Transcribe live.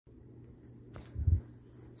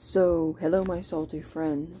So, hello my salty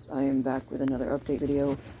friends, I am back with another update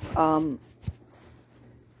video.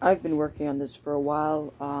 I've been working on this for a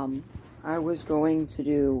while. I was going to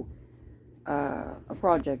do a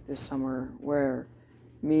project this summer where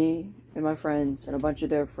me and my friends and a bunch of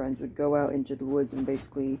their friends would go out into the woods and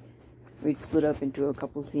basically we'd split up into a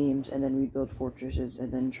couple teams and then we'd build fortresses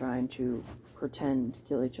and then trying to pretend to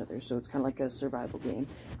kill each other. So it's kind of like a survival game.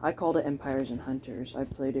 I called it Empires and Hunters. I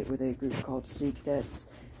played it with a group called Sea Cadets.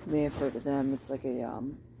 You may have heard of them. It's like a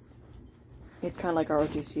it's kind of like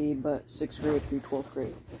ROTC, but 6th grade through 12th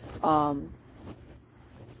grade.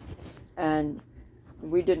 And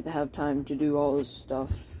we didn't have time to do all this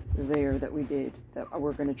stuff there that we did, that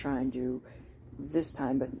we're going to try and do this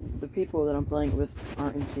time, but the people that I'm playing with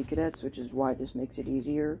aren't in Sea Cadets, which is why this makes it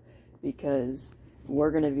easier, because we're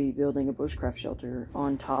going to be building a bushcraft shelter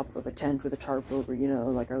on top of a tent with a tarp over, you know,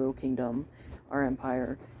 like our little kingdom, our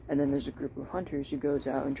empire. And then there's a group of hunters who goes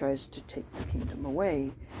out and tries to take the kingdom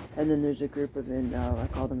away. And then there's a group of, I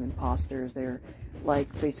call them imposters. They're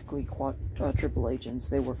like basically triple agents.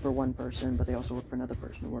 They work for one person, but they also work for another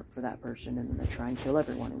person who work for that person, and then they try and kill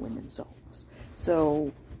everyone and win themselves.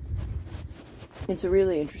 So it's a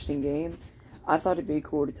really interesting game. I thought it'd be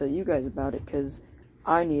cool to tell you guys about it because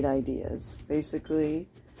I need ideas. Basically,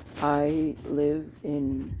 I live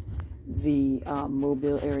in the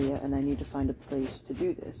Mobile area and I need to find a place to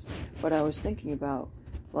do this. But I was thinking about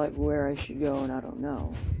like where I should go and I don't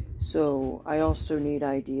know. So I also need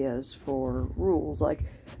ideas for rules. Like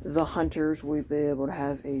the hunters will be able to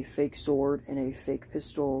have a fake sword and a fake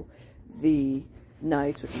pistol. The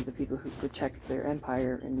knights, which are the people who protect their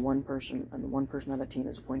empire, and one person on the team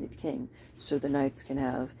is appointed king. So the knights can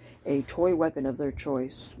have a toy weapon of their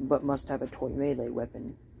choice, but must have a toy melee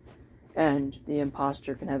weapon. And the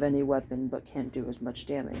imposter can have any weapon, but can't do as much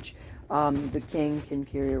damage. The king can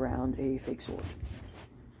carry around a fake sword.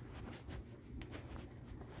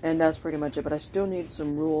 And that's pretty much it, but I still need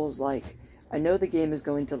some rules. Like, I know the game is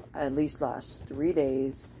going to at least last 3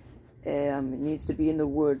 days. It needs to be in the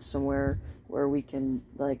woods somewhere where we can,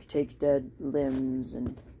 like, take dead limbs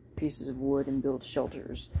and pieces of wood and build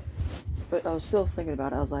shelters. But I was still thinking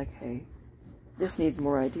about it. I was like, hey, this needs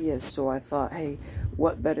more ideas. So I thought, hey,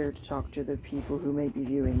 what better to talk to the people who may be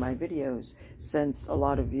viewing my videos, since a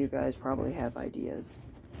lot of you guys probably have ideas.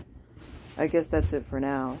 I guess that's it for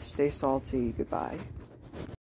now. Stay salty. Goodbye.